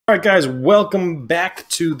All right, guys, welcome back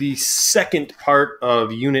to the second part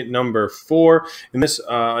of unit number 4. In this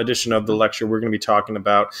edition of the lecture, we're going to be talking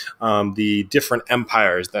about the different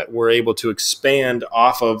empires that were able to expand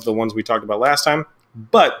off of the ones we talked about last time.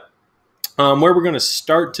 But where we're going to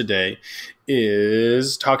start today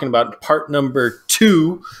is talking about part number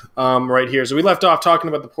 2 right here. So we left off talking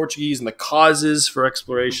about the Portuguese and the causes for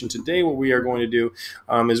exploration. Today what we are going to do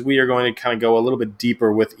is we are going to kind of go a little bit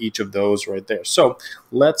deeper with each of those right there. So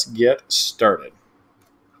let's get started.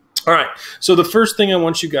 All right, so the first thing I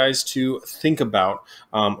want you guys to think about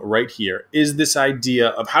right here is this idea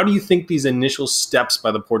of how do you think these initial steps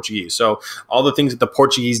by the Portuguese, so all the things that the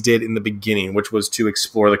Portuguese did in the beginning, which was to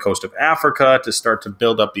explore the coast of Africa, to start to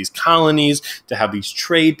build up these colonies, to have these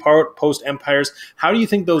trade post empires, how do you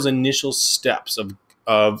think those initial steps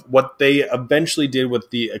of what they eventually did with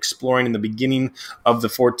the exploring in the beginning of the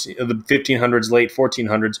 1500s, late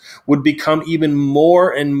 1400s, would become even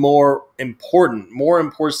more and more important,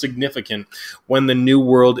 significant when the New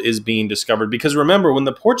World is being discovered? Because remember, when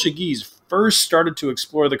the Portuguese first started to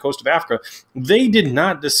explore the coast of Africa, they did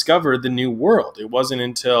not discover the New World. It wasn't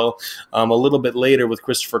until a little bit later with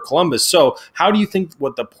Christopher Columbus. So how do you think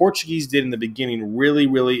what the Portuguese did in the beginning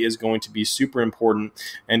really is going to be super important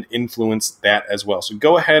and influence that as well? So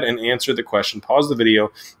go ahead and answer the question. Pause the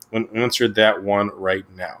video and answer that one right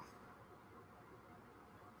now.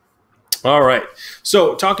 All right,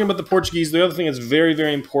 so talking about the Portuguese, the other thing that's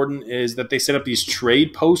very important is that they set up these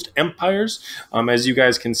trade post empires. As you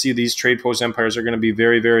guys can see, these trade post empires are going to be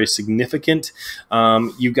very significant.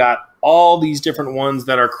 You got all these different ones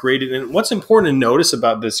that are created. And what's important to notice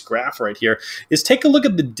about this graph right here is take a look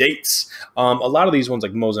at the dates. A lot of these ones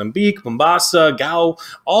like Mozambique, Mombasa, Gao,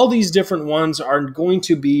 all these different ones are going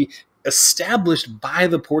to be established by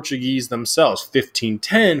the Portuguese themselves.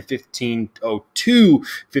 1510, 1502,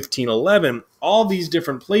 1511, all these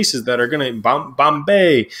different places that are going to,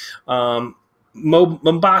 Bombay,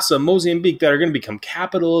 Mombasa, Mozambique, that are going to become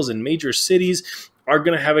capitals and major cities, are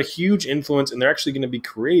going to have a huge influence, and they're actually going to be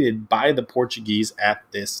created by the Portuguese at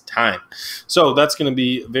this time. So that's going to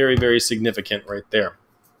be very significant right there.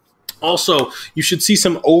 Also, you should see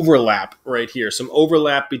some overlap right here, some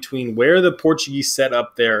overlap between where the Portuguese set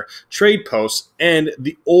up their trade posts and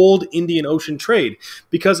the old Indian Ocean trade.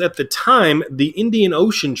 Because at the time, the Indian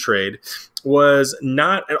Ocean trade was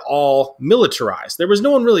not at all militarized. There was no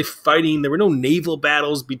one really fighting. There were no naval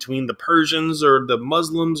battles between the Persians or the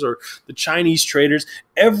Muslims or the Chinese traders.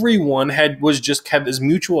 Everyone had this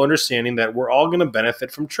mutual understanding that we're all going to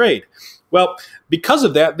benefit from trade. Well, because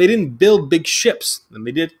of that, they didn't build big ships, and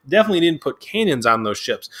they definitely didn't put cannons on those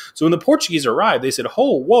ships. So when the Portuguese arrived, they said,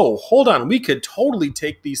 whoa, hold on. We could totally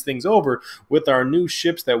take these things over with our new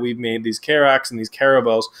ships that we've made, these carracks and these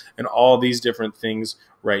caravels and all these different things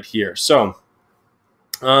right here. So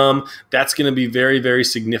that's going to be very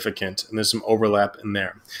significant, and there's some overlap in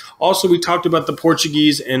there. Also, we talked about the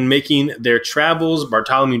Portuguese and making their travels.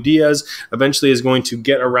 Bartholomew Diaz eventually is going to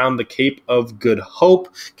get around the Cape of Good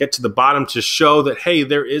Hope, get to the bottom to show that, hey,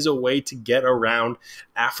 there is a way to get around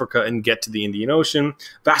Africa and get to the Indian Ocean.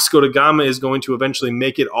 Vasco da Gama is going to eventually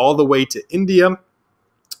make it all the way to India.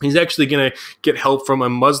 He's actually going to get help from a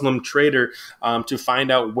Muslim trader to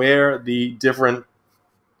find out where the different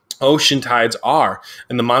ocean tides are,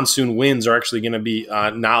 and the monsoon winds are actually going to be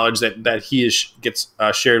knowledge that he gets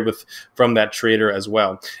shared with from that trader as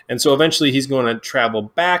well. And so eventually he's going to travel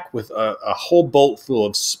back with a whole boat full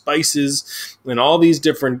of spices and all these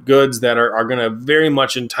different goods that are going to very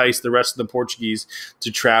much entice the rest of the Portuguese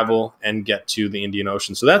to travel and get to the Indian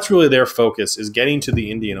Ocean. So that's really their focus, is getting to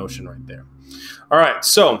the Indian Ocean right there. All right,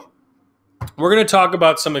 so we're going to talk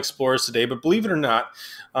about some explorers today, but believe it or not,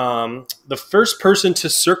 the first person to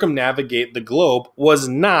circumnavigate the globe was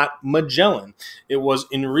not Magellan. It was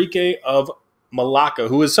Enrique of Malacca,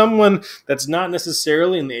 who is someone that's not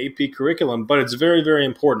necessarily in the AP curriculum, but it's very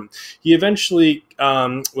important. He eventually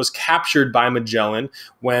was captured by Magellan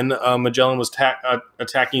when Magellan was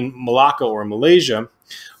attacking Malacca or Malaysia.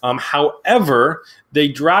 However, they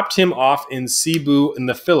dropped him off in Cebu in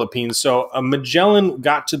the Philippines. So Magellan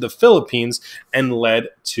got to the Philippines and led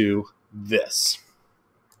to this.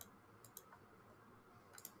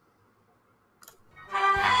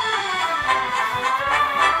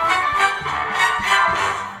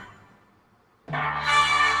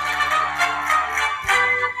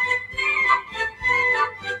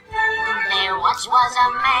 Once was a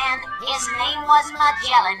man, his name was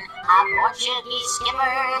Magellan, a Portuguese skipper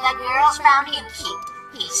the girls found him cute.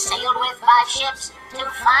 He sailed with 5 ships to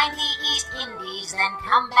find the East Indies, then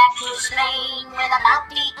come back to Spain with a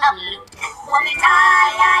bounty of loot.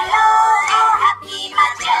 Happy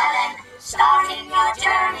Magellan, starting your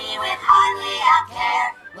journey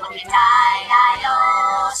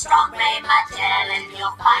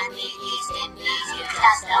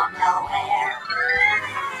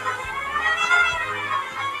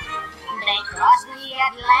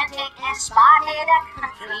Atlantic and spotted a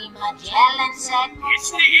country. Magellan said,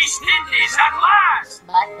 It's the East Indies at last!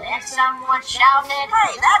 but then someone shouted,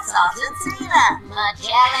 Hey, that's Argentina!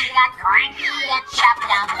 Magellan got cranky and chopped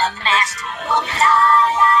down the mast.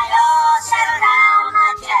 Whoop-die-I-O, settle down,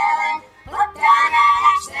 Magellan. Put down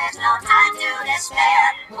that axe, there's no time to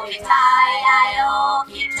despair. Whoop-tie-I-O,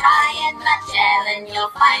 keep trying, Magellan.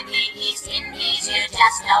 You'll find the East Indies, you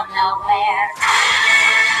just don't know where.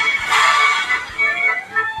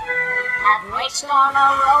 A great storm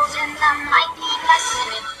arose in the mighty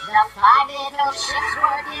Pacific. The 5 little ships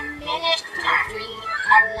were diminished to 3.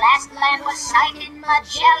 At last land was sighted,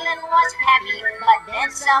 Magellan was happy. But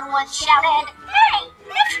then someone shouted, Hey,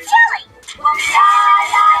 it's chilly!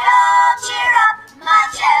 Whoop-die-I-O, cheer up,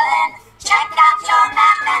 Magellan. Check out your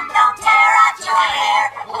map and don't tear out your hair.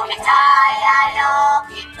 Whoop-tie-I-O,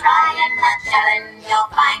 keep trying, Magellan. You'll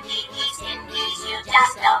find the East Indies, you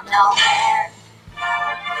just don't know where.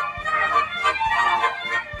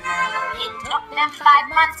 It took them 5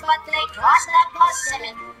 months, but they crossed the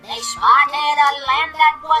Pacific. They spotted a land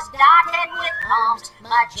that was dotted with palms.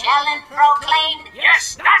 Magellan proclaimed,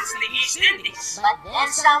 Yes, that's the East Indies! but then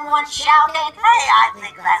someone shouted, Hey, I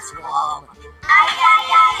think that's wrong.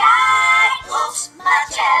 Ay-ay-ay-ay! Oops,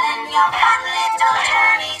 Magellan, your fun little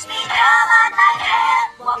journey's become a nightmare.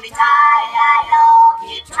 Whoopie-tie-I-O,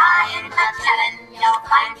 keep trying, Magellan. You'll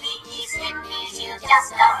find the East Indies, you just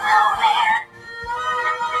don't know where.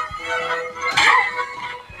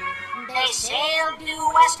 They sailed due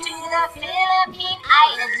west to the Philippine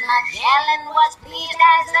Islands. Magellan was pleased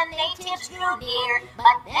as the natives drew near.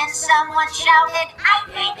 But then someone shouted, I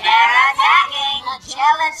think they're attacking.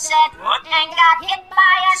 Magellan said, What? and got hit by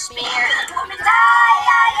a spear.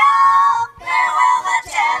 Whoopie-tie-I-O, farewell,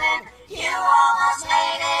 Magellan. You almost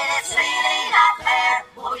made it, it's really not fair.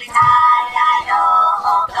 Whoopie-tie-I-O,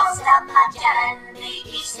 oh, don't stop, Magellan. The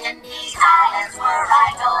East Indies Islands were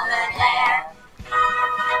right over there.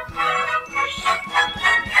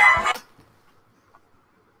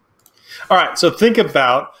 All right, so think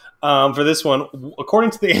about, for this one,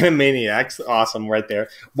 according to the Animaniacs, awesome right there,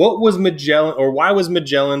 what was Magellan, or why was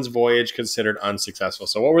Magellan's voyage considered unsuccessful?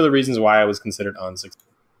 So what were the reasons why it was considered unsuccessful?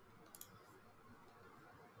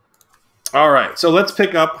 All right, so let's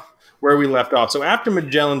pick up where we left off. So after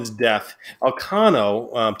Magellan's death,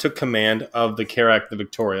 Elcano took command of the Carac the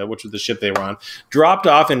Victoria, which was the ship they were on, dropped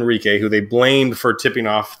off Enrique, who they blamed for tipping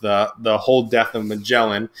off the whole death of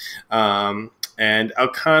Magellan. And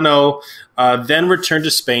Elcano then returned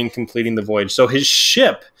to Spain, completing the voyage. So his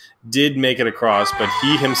ship did make it across, but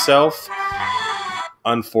he himself,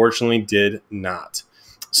 unfortunately, did not.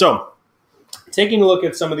 So taking a look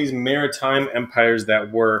at some of these maritime empires that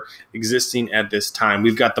were existing at this time.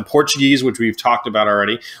 We've got the Portuguese, which we've talked about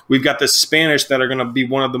already. We've got the Spanish that are going to be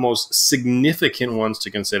one of the most significant ones to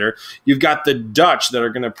consider. You've got the Dutch that are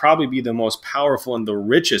going to probably be the most powerful and the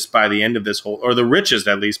richest by the end of this whole, or the richest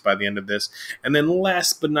at least by the end of this. And then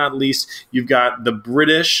last but not least, you've got the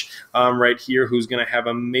British right here, who's going to have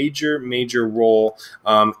a major, major role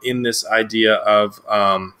in this idea of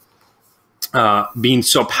being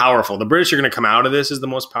so powerful. The British are going to come out of this as the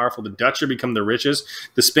most powerful. The Dutch are become the richest.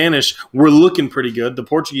 The Spanish were looking pretty good. The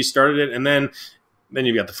Portuguese started it, and then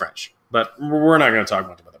you've got the French. But we're not going to talk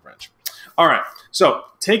much about the French. All right, so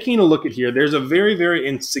taking a look at here, there's a very, very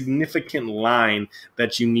insignificant line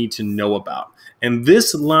that you need to know about. And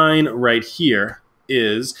this line right here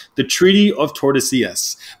is the Treaty of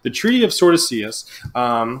Tordesillas. The Treaty of Tordesillas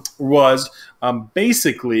was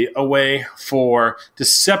basically a way to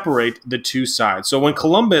separate the two sides. So when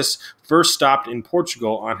Columbus first stopped in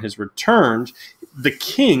Portugal on his return, the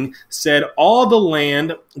king said all the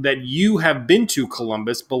land that you have been to,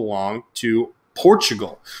 Columbus, belong to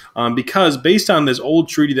Portugal, because based on this old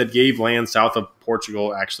treaty that gave land south of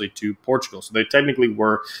Portugal actually to Portugal. So they technically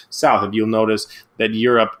were south. If you'll notice that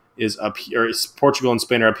Europe is up here, Portugal and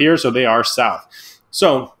Spain are up here, so they are south.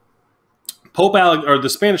 So the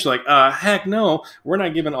Spanish are like, heck no, we're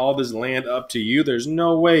not giving all this land up to you. There's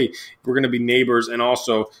no way we're going to be neighbors and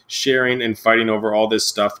also sharing and fighting over all this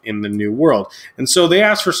stuff in the New World. And so they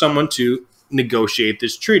asked for someone to negotiate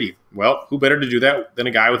this treaty. Well, who better to do that than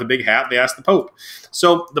a guy with a big hat? They asked the Pope.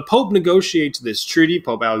 So the Pope negotiates this treaty,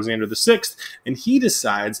 Pope Alexander VI, and he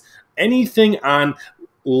decides anything on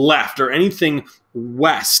left or anything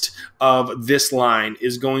west of this line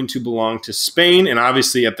is going to belong to Spain. And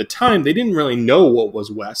obviously at the time, they didn't really know what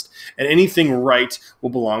was west. And anything right will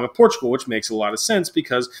belong to Portugal, which makes a lot of sense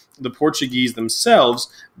because the Portuguese themselves,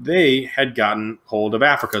 they had gotten hold of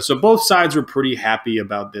Africa. So both sides were pretty happy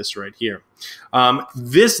about this right here.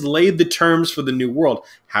 This laid the terms for the New World.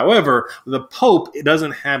 However, the Pope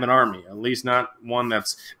doesn't have an army, at least not one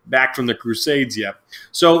that's back from the Crusades yet.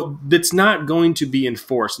 So it's not going to be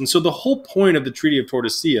enforced. And so the whole point of the Treaty of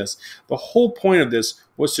Tordesillas, the whole point of this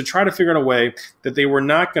was to try to figure out a way that they were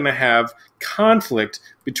not going to have conflict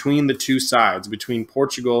between the two sides, between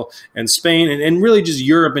Portugal and Spain, and really just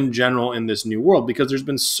Europe in general in this New World, because there's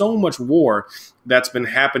been so much war that's been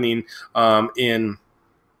happening and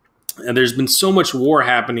there's been so much war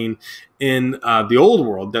happening in the old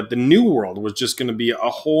world that the new world was just going to be a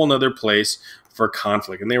whole nother place for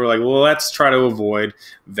conflict. And they were like, well, let's try to avoid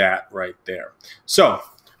that right there. So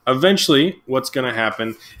eventually what's going to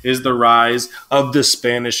happen is the rise of the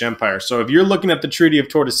Spanish Empire. So if you're looking at the Treaty of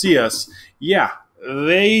Tordesillas, yeah,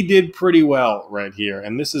 they did pretty well right here.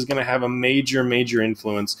 And this is going to have a major, major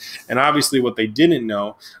influence. And obviously what they didn't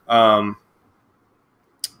know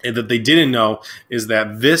is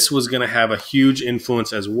that this was going to have a huge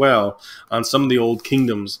influence as well on some of the old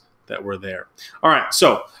kingdoms that were there. All right,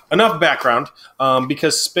 so enough background,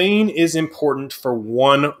 because Spain is important for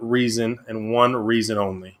one reason and one reason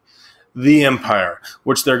only. The empire,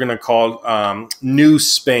 which they're going to call New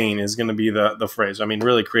Spain, is going to be the phrase. I mean,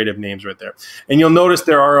 really creative names right there. And you'll notice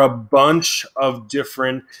there are a bunch of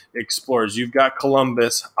different explorers. You've got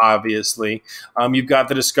Columbus, obviously. You've got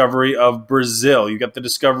the discovery of Brazil. You've got the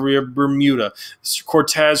discovery of Bermuda.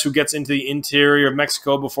 Cortez, who gets into the interior of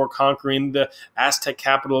Mexico before conquering the Aztec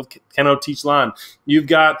capital of Tenochtitlan. You've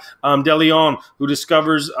got De Leon, who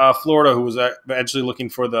discovers Florida, who was eventually looking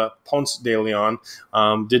for the Ponce de Leon.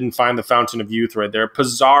 Didn't find the Fountain of Youth right there.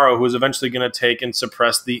 Pizarro, who is eventually going to take and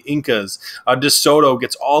suppress the Incas. De Soto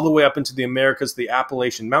gets all the way up into the Americas, the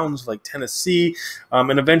Appalachian Mountains like Tennessee.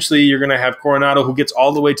 And eventually you're going to have Coronado, who gets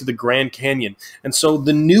all the way to the Grand Canyon. And so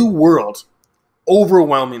the New World,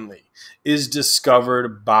 overwhelmingly, is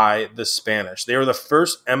discovered by the Spanish. They were the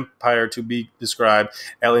first empire to be described.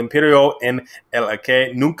 El imperio en el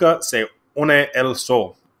que nunca se une el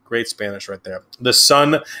sol. Great Spanish right there. The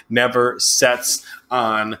sun never sets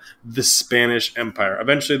on the Spanish Empire.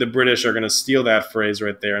 Eventually, the British are going to steal that phrase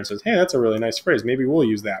right there and says, hey, that's a really nice phrase. Maybe we'll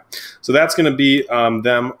use that. So that's going to be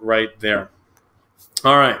them right there.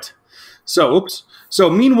 All right. So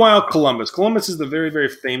meanwhile, Columbus. Columbus is the very, very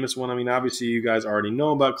famous one. I mean, obviously, you guys already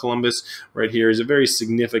know about Columbus right here. He's a very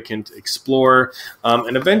significant explorer.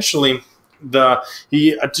 And eventually,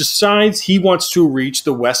 he decides he wants to reach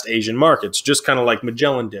the West Asian markets, just kind of like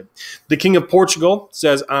Magellan did. The King of Portugal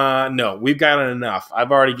says, no, we've got enough.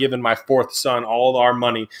 I've already given my fourth son all our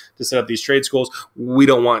money to set up these trade schools. We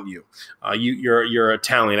don't want you. You're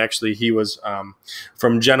Italian. Actually, he was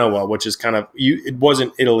from Genoa, which is kind of, it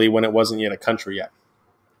wasn't Italy when it wasn't yet a country yet.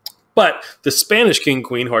 But the Spanish king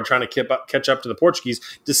queen, who are trying to catch up to the Portuguese,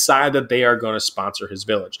 decide that they are going to sponsor his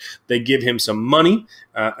village. They give him some money,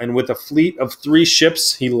 and with a fleet of 3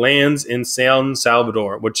 ships, he lands in San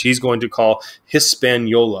Salvador, which he's going to call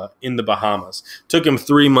Hispaniola in the Bahamas. Took him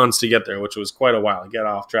 3 months to get there, which was quite a while. Get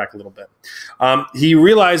off track a little bit. He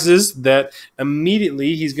realizes that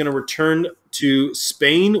immediately he's going to return to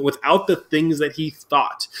Spain without the things that he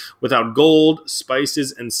thought, without gold,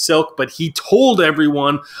 spices, and silk. But he told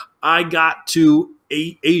everyone, I got to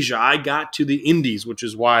Asia, I got to the Indies, which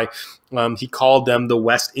is why he called them the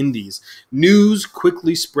West Indies. News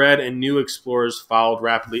quickly spread and new explorers followed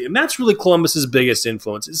rapidly. And that's really Columbus's biggest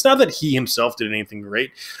influence. It's not that he himself did anything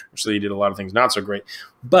great. Actually, he did a lot of things not so great.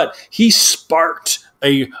 But he sparked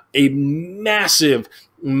a massive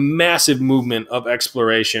movement of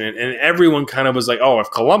exploration, and everyone kind of was like, oh,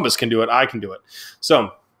 if Columbus can do it, I can do it.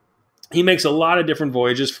 So he makes a lot of different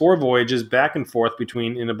voyages, 4 voyages back and forth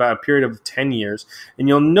in about a period of 10 years. And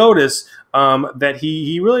you'll notice that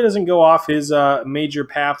he really doesn't go off his major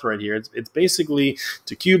path right here. It's basically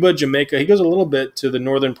to Cuba, Jamaica. He goes a little bit to the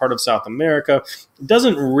northern part of South America.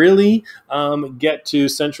 Doesn't really get to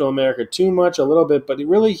Central America too much, a little bit, but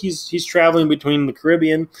he's traveling between the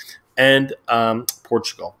Caribbean and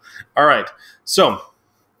Portugal. All right, so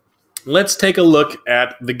let's take a look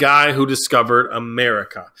at the guy who discovered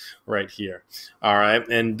America right here. All right,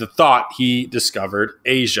 and the thought he discovered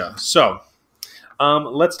Asia. So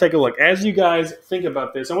let's take a look. As you guys think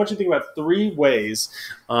about this, I want you to think about 3 ways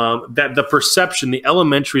that the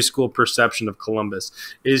elementary school perception of Columbus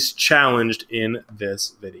is challenged in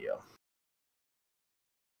this video.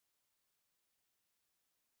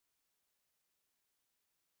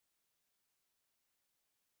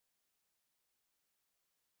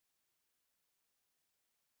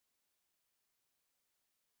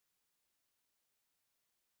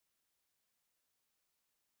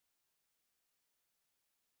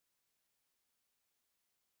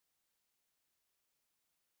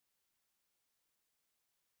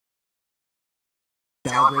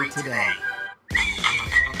 celebrate today.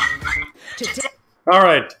 All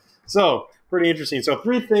right. So, pretty interesting. So,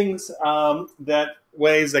 three things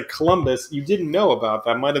ways that Columbus you didn't know about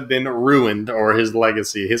that might have been ruined, or his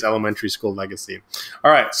legacy, his elementary school legacy.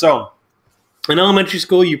 All right. So, in elementary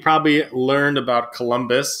school, you probably learned about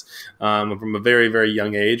Columbus from a very, very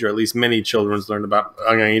young age, or at least many children learned about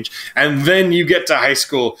a young age. And then you get to high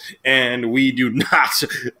school, and we do not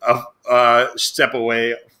step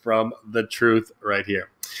away from the truth right here.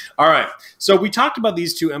 All right. So we talked about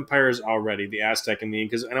these two empires already, the Aztec and the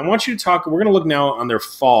Incas, and I want you to talk. We're going to look now on their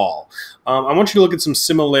fall. I want you to look at some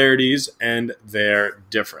similarities and their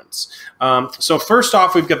difference. So first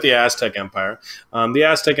off, we've got the Aztec Empire. The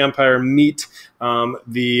Aztec Empire meet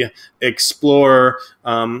the explorer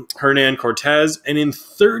Hernan Cortez, and in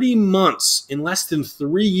 30 months, in less than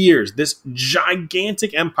 3 years, this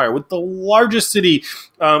gigantic empire with the largest city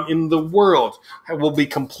in the world will be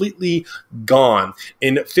completely gone.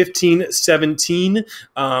 In 1517,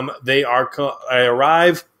 they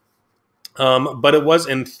arrive. But it was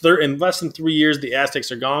in less than 3 years, the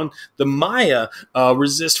Aztecs are gone. The Maya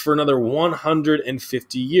resist for another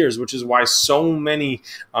 150 years, which is why so many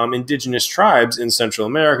indigenous tribes in Central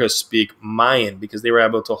America speak Mayan, because they were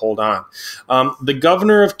able to hold on. The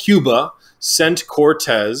governor of Cuba sent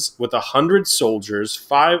Cortez with 100 soldiers,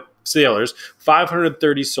 5 sailors,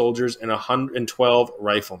 530 soldiers, and 112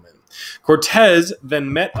 riflemen. Cortez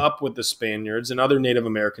then met up with the Spaniards and other Native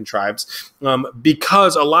American tribes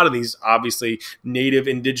because a lot of these, obviously, native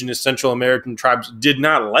indigenous Central American tribes did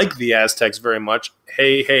not like the Aztecs very much.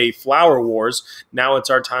 Hey, flower wars. Now it's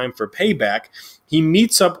our time for payback. He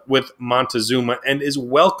meets up with Montezuma and is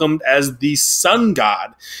welcomed as the sun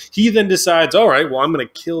god. He then decides, all right, well, I'm going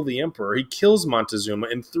to kill the emperor. He kills Montezuma.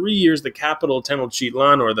 In 3 years, the capital,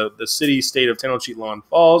 Tenochtitlan, or the city-state of Tenochtitlan,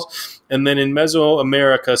 falls. And then in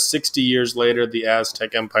Mesoamerica, 60 years later, the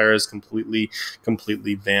Aztec Empire is completely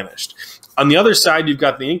vanished. On the other side, you've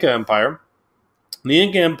got the Inca Empire. The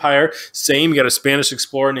Inca Empire, same. You got a Spanish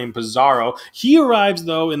explorer named Pizarro. He arrives,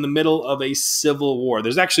 though, in the middle of a civil war.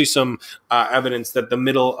 There's actually some evidence that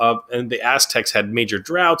the Aztecs had major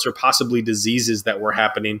droughts or possibly diseases that were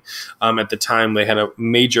happening at the time. They had a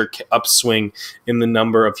major upswing in the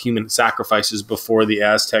number of human sacrifices before the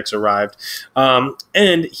Aztecs arrived.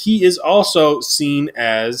 And he is also seen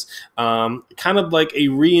as kind of like a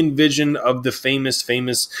re-envision of the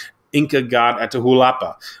famous Inca god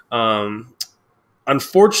Atahualpa.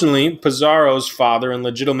 Unfortunately, Pizarro's father and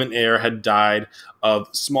legitimate heir had died of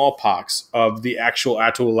smallpox. Of the actual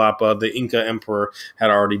Atahualpa, the Inca emperor,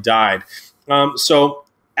 had already died. So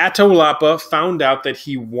Atahualpa found out that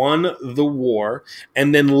he won the war,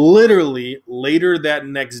 and then literally later that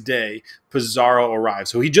next day, Pizarro arrived.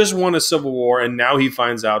 So he just won a civil war, and now he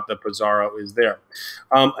finds out that Pizarro is there.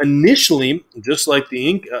 Initially, just like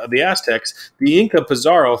the Aztecs, the Inca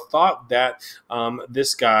Pizarro thought that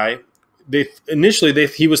this guy.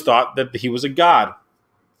 He was thought that he was a god.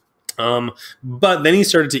 But then he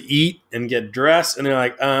started to eat and get dressed, and they're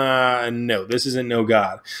like, no, this isn't no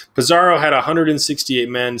god. Pizarro had 168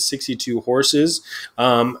 men, 62 horses.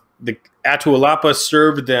 The Atahualpa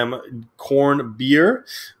served them corn beer,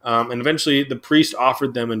 and eventually the priest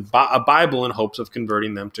offered them a Bible in hopes of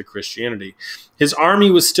converting them to Christianity. His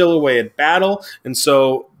army was still away at battle, and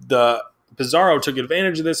so the Pizarro took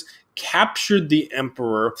advantage of this, captured the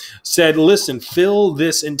emperor, said, listen, fill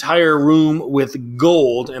this entire room with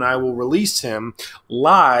gold and I will release him,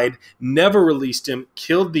 lied, never released him,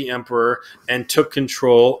 killed the emperor, and took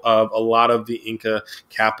control of a lot of the Inca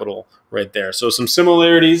capital right there. So some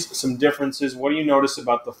similarities, some differences. What do you notice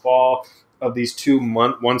about the fall of these two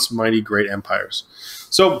once mighty great empires?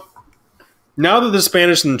 So now that the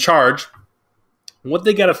Spanish are in charge, what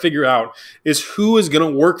they got to figure out is who is going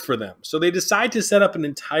to work for them. So they decide to set up an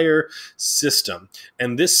entire system.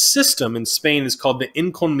 And this system in Spain is called the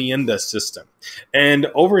encomienda system. And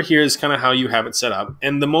over here is kind of how you have it set up.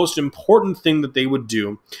 And the most important thing that they would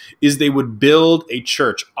do is they would build a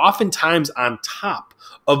church, oftentimes on top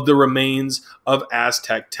of the remains of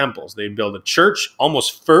Aztec temples. They'd build a church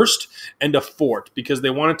almost first and a fort because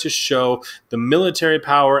they wanted to show the military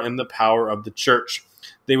power and the power of the church.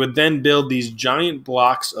 They would then build these giant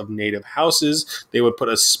blocks of native houses. They would put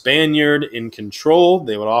a Spaniard in control.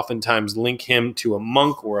 They would oftentimes link him to a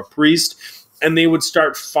monk or a priest, and they would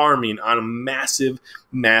start farming on a massive,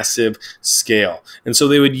 massive scale. And so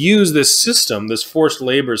they would use this system, this forced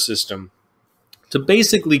labor system, to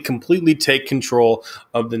basically completely take control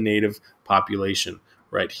of the native population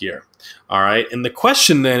right here. All right. And the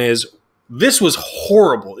question then is, This was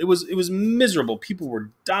horrible. It was miserable. People were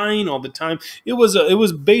dying all the time. It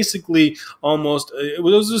was basically almost it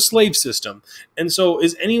was a slave system. And so,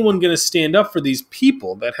 is anyone going to stand up for these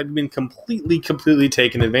people that had been completely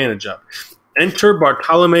taken advantage of? Enter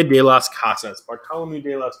Bartolomé de las Casas. Bartolomé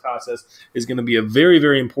de las Casas is going to be a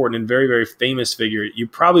very important and very famous figure. You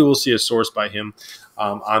probably will see a source by him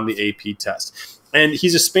on the AP test. And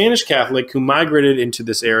he's a Spanish Catholic who migrated into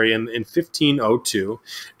this area in 1502.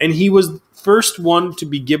 And he was the first one to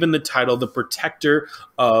be given the title the protector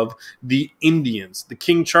of the Indians. The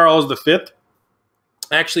King Charles V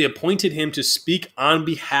actually appointed him to speak on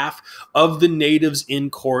behalf of the natives in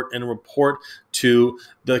court and report to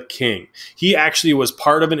the king. He actually was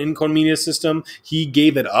part of an encomienda system. He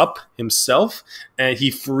gave it up himself, and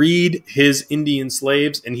he freed his Indian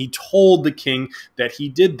slaves, and he told the king that he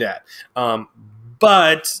did that.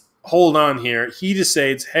 But hold on here. He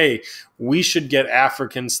decides, hey, we should get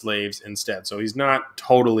African slaves instead. So he's not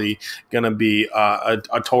totally going to be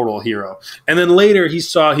a total hero. And then later he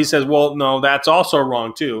says, well, no, that's also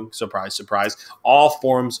wrong too. Surprise, surprise. All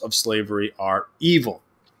forms of slavery are evil.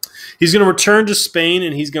 He's going to return to Spain,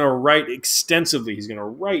 and he's going to write extensively. He's going to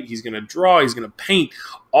write, he's going to draw, he's going to paint,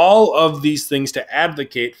 all of these things to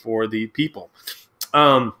advocate for the people.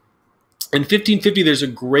 In 1550, there's a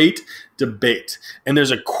great debate, and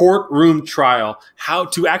there's a courtroom trial how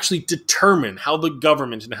to actually determine how the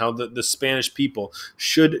government and how the Spanish people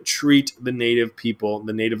should treat the native people,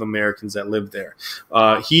 the Native Americans that live there.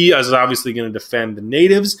 He is obviously going to defend the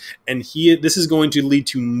natives, and this is going to lead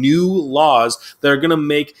to new laws that are going to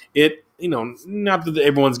make it, not that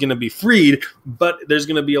everyone's going to be freed, but there's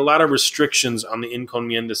going to be a lot of restrictions on the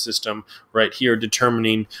encomienda system right here,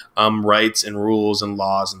 determining rights and rules and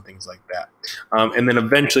laws and things like that. And then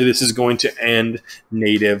eventually this is going to end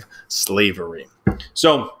native slavery.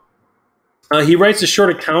 So he writes a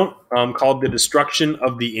short account called The Destruction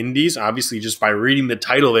of the Indies. Obviously, just by reading the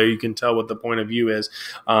title there, you can tell what the point of view is.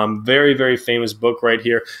 Very famous book right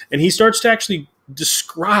here. And he starts to actually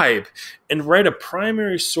describe and write a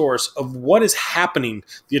primary source of what is happening,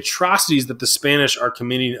 the atrocities that the Spanish are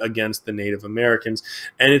committing against the Native Americans.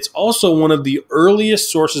 And it's also one of the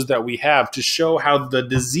earliest sources that we have to show how the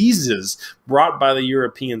diseases brought by the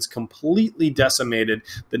Europeans completely decimated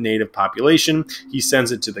the native population. He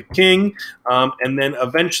sends it to the king, and then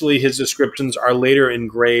eventually his descriptions are later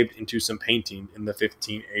engraved into some painting in the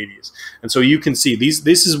 1580s. And so you can see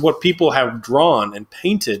this is what people have drawn and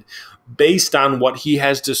painted based on what he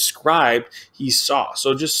has described he saw.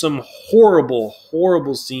 So just some horrible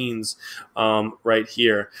scenes right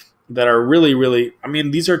here that are really, I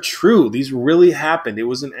mean, these are true. These really happened. It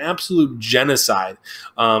was an absolute genocide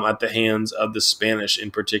at the hands of the Spanish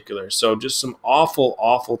in particular. So just some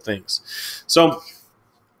awful things. So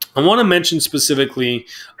I want to mention specifically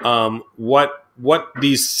what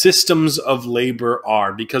these systems of labor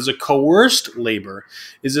are, because a coerced labor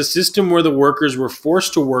is a system where the workers were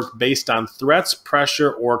forced to work based on threats,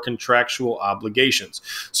 pressure, or contractual obligations.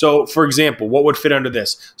 So, for example, what would fit under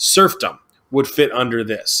this? Serfdom would fit under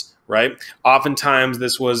this, right? Oftentimes,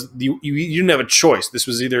 this was you didn't have a choice. This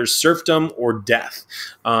was either serfdom or death,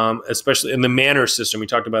 especially in the manor system. We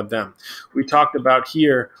talked about them. We talked about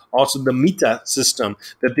here also the mita system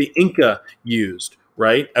that the Inca used.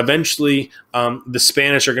 Right. Eventually, the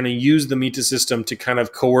Spanish are going to use the mita system to kind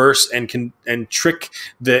of coerce and trick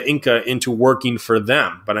the Inca into working for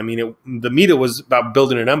them. But I mean, the mita was about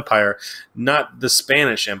building an empire, not the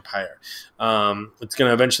Spanish Empire. It's going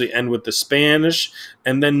to eventually end with the Spanish.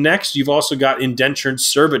 And then next, you've also got indentured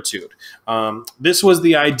servitude. This was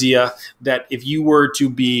the idea that if you were to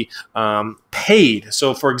be paid,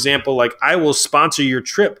 so for example, like I will sponsor your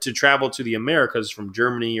trip to travel to the Americas from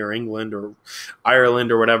Germany or England or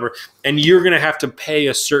Ireland or whatever, and you're going to have to pay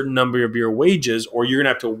a certain number of your wages, or you're going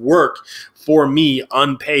to have to work for me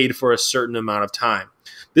unpaid for a certain amount of time.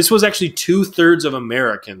 This was actually 2/3 of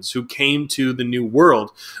Americans who came to the New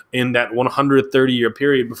World in that 130-year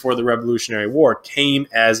period before the Revolutionary War came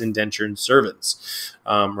as indentured servants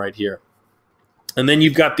right here. And then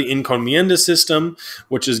you've got the encomienda system,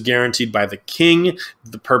 which is guaranteed by the king,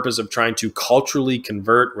 the purpose of trying to culturally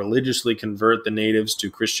convert, religiously convert the natives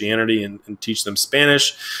to Christianity and teach them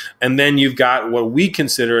Spanish. And then you've got what we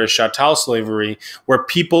consider as chattel slavery, where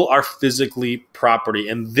people are physically property.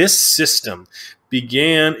 And this system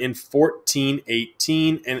began in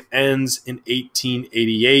 1418 and ends in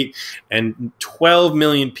 1888. And 12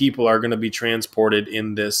 million people are going to be transported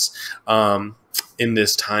in this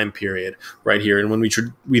time period right here. And when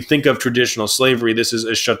we think of traditional slavery, this is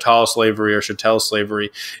a chattel slavery or chattel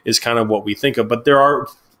slavery is kind of what we think of. But there are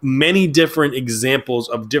many different examples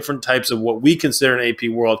of different types of what we consider in AP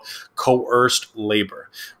world coerced labor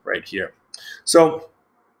right here. So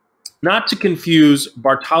not to confuse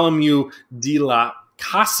Bartholomew de la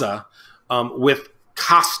Casa with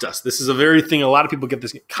Costas. This is a very thing, a lot of people get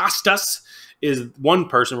this. Costas is one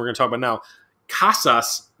person we're going to talk about now.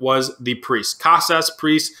 Casas was the priest. Casas,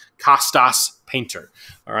 priest. Costas, painter.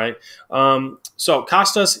 All right. So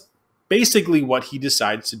Costas, basically what he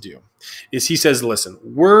decides to do is he says, listen,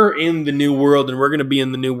 we're in the new world and we're going to be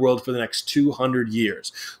in the new world for the next 200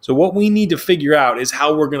 years. So what we need to figure out is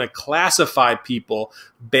how we're going to classify people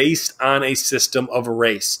based on a system of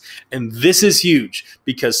race. And this is huge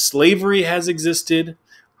because slavery has existed,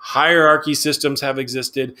 hierarchy systems have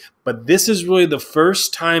existed, but this is really the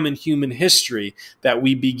first time in human history that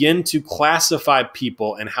we begin to classify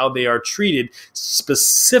people and how they are treated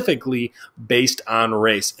specifically based on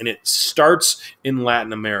race. And it starts in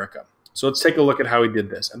Latin America. So let's take a look at how he did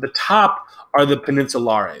this. At the top are the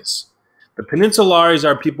Peninsulares. The Peninsulares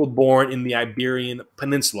are people born in the Iberian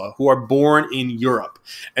Peninsula who are born in Europe.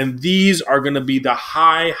 And these are going to be the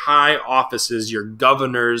high offices, your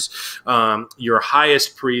governors, your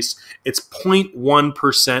highest priests. It's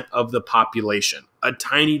 0.1% of the population, a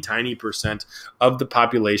tiny percent of the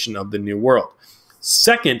population of the New World.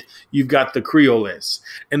 Second, you've got the Creoles.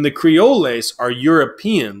 And the Creoles are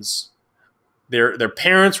Europeans. Their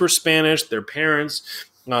parents were Spanish. Their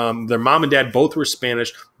mom and dad both were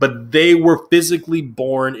Spanish, but they were physically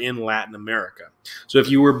born in Latin America. So if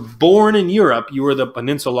you were born in Europe, you were the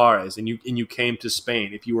Peninsulares, and you came to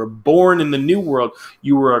Spain. If you were born in the New World,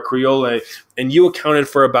 you were a Creole, and you accounted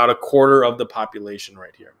for about a quarter of the population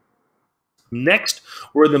right here. Next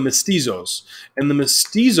were the mestizos, and the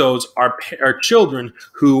mestizos are children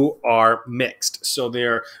who are mixed. So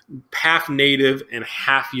they're half native and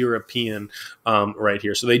half European right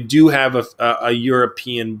here. So they do have a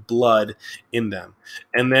European blood in them.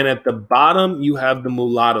 And then at the bottom, you have the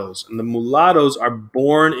mulattoes. And the mulattoes are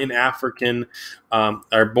born in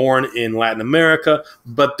Latin America,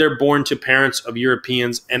 but they're born to parents of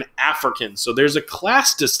Europeans and Africans. So there's a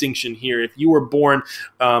class distinction here. If you were born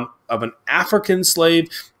of an African slave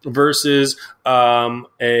versus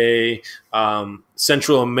a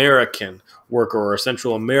Central American worker or a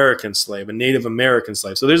Central American slave, a Native American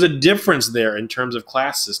slave. So there's a difference there in terms of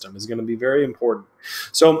class system. It's going to be very important.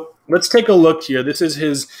 So let's take a look here. This is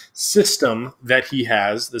his system that he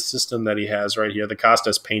has, right here, the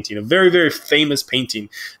Costas painting, a very famous painting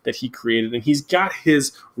that he created. And he's got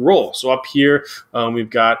his role. So up here, we've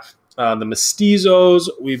got the mestizos,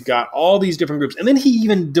 we've got all these different groups. And then he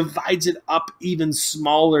even divides it up even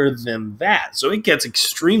smaller than that. So it gets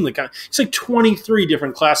extremely, it's like 23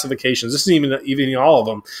 different classifications. This isn't even all of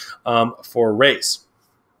them for race.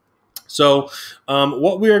 So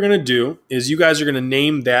what we are going to do is you guys are going to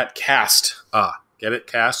name that caste. Get it?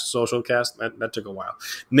 Caste, social caste. That took a while.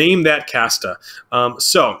 Name that casta.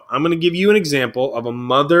 So I'm going to give you an example of a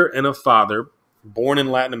mother and a father born in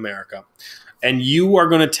Latin America. And you are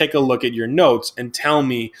going to take a look at your notes and tell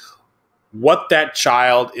me what that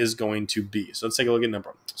child is going to be. So let's take a look at number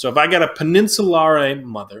one. So if I got a Peninsulare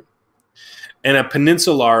mother and a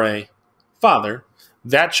Peninsulare father,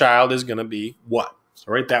 that child is going to be what?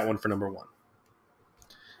 So write that one for number one.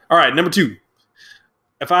 All right, number two.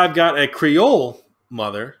 If I've got a Creole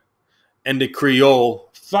mother and a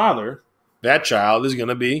Creole father, that child is going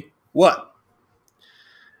to be what?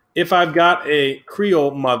 If I've got a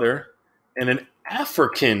Creole mother and an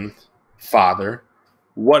African father,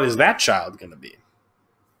 what is that child going to be?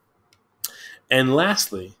 And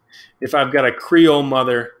lastly, if I've got a Creole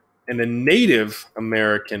mother and a Native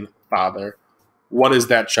American father, what is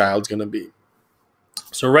that child going to be?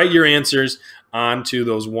 So write your answers onto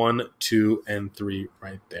those 1, 2, and 3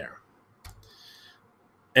 right there.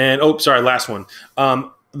 And, last one.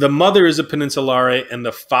 The mother is a Peninsulare and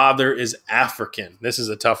the father is African. This is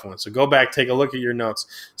a tough one. So go back, take a look at your notes,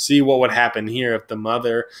 see what would happen here if the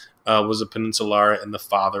mother was a Peninsulare and the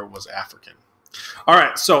father was African. All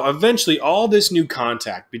right, so eventually all this new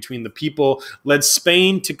contact between the people led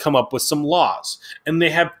Spain to come up with some laws. And they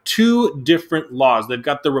have two different laws. They've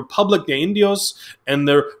got the Republic de Indios and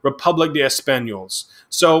the Republic de Españoles.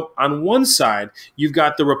 So on one side, you've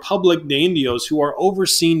got the Republic de Indios who are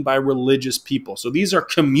overseen by religious people. So these are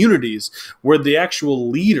communities where the actual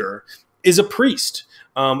leader is a priest.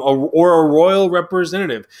 Or a royal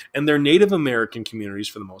representative, and they're Native American communities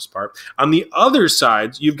for the most part. On the other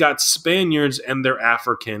side, you've got Spaniards and their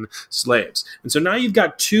African slaves. And so now you've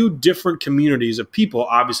got two different communities of people.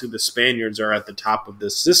 Obviously, the Spaniards are at the top of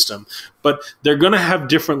this system, but they're going to have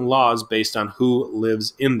different laws based on who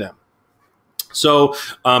lives in them. So,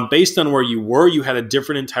 based on where you were, you had a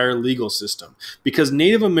different entire legal system because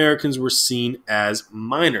Native Americans were seen as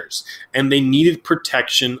minors and they needed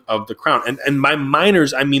protection of the crown. And by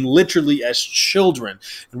minors, I mean literally as children.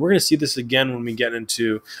 And we're going to see this again when we get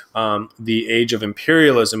into the age of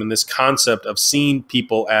imperialism and this concept of seeing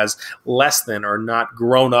people as less than or not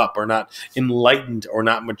grown up or not enlightened or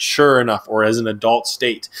not mature enough or as an adult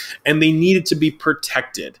state. And they needed to be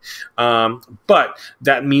protected. But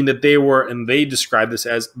that mean that they were, and they describe this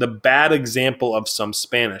as the bad example of some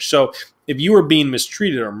Spanish. So if you were being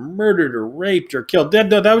mistreated or murdered or raped or killed,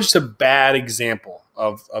 that was just a bad example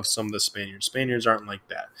of some of the Spaniards. Spaniards aren't like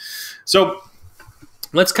that. So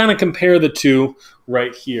let's kind of compare the two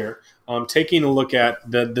right here. Taking a look at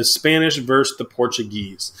the Spanish versus the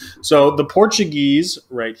Portuguese. So the Portuguese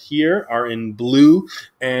right here are in blue,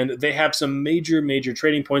 and they have some major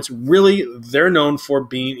trading points. Really, they're known for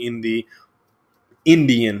being in the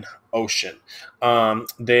Indian Ocean.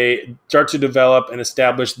 They start to develop and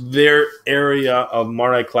establish their area of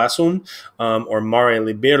Mare Classum, or Mare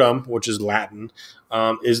Liberum, which is Latin,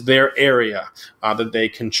 is their area that they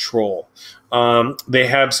control. They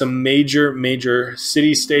have some major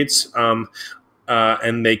city-states,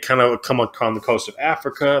 and they kind of come on the coast of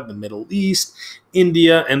Africa, the Middle East,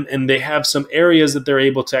 India, and they have some areas that they're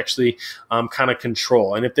able to actually kind of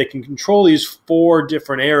control. And if they can control these 4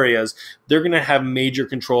 different areas, they're going to have major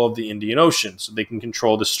control of the Indian Ocean. So they can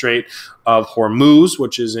control the Strait of Hormuz,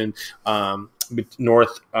 which is in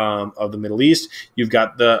north of the Middle East. You've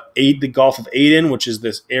got the Gulf of Aden, which is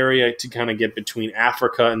this area to kind of get between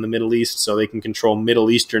Africa and the Middle East, so they can control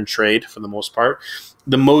Middle Eastern trade for the most part.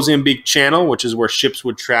 The Mozambique Channel, which is where ships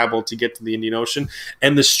would travel to get to the Indian Ocean,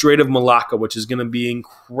 and the Strait of Malacca, which is going to be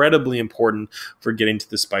incredibly important for getting to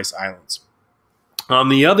the Spice Islands. On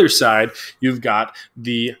the other side, you've got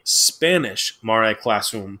the Spanish Mare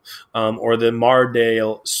Classum, or the Mar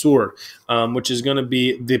del Sur, which is going to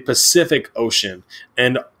be the Pacific Ocean.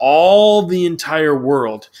 And all the entire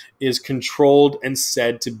world is controlled and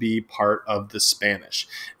said to be part of the Spanish.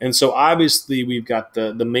 And so obviously we've got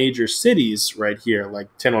the major cities right here, like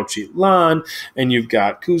Tenochtitlan, and you've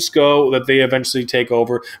got Cusco that they eventually take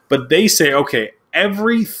over. But they say, okay,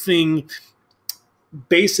 everything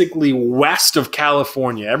basically west of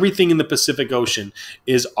California, everything in the Pacific Ocean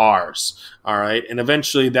is ours. All right. And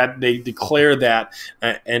eventually that they declare that.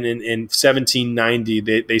 And in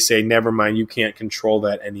 1790, they say, never mind, you can't control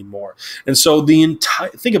that anymore. And so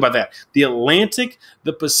think about that. The Atlantic,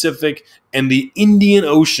 the Pacific, and the Indian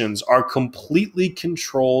Oceans are completely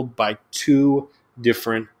controlled by 2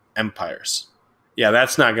 different empires. Yeah,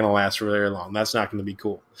 that's not going to last for very long. That's not going to be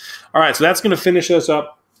cool. All right. So that's going to finish us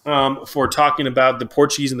up for talking about the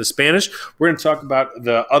Portuguese and the Spanish. We're going to talk about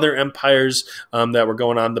the other empires that were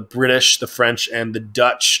going on, the British, the French, and the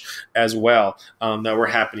Dutch as well, that were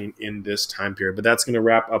happening in this time period. But that's going to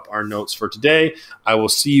wrap up our notes for today. I will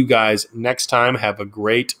see you guys next time. Have a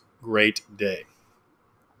great day.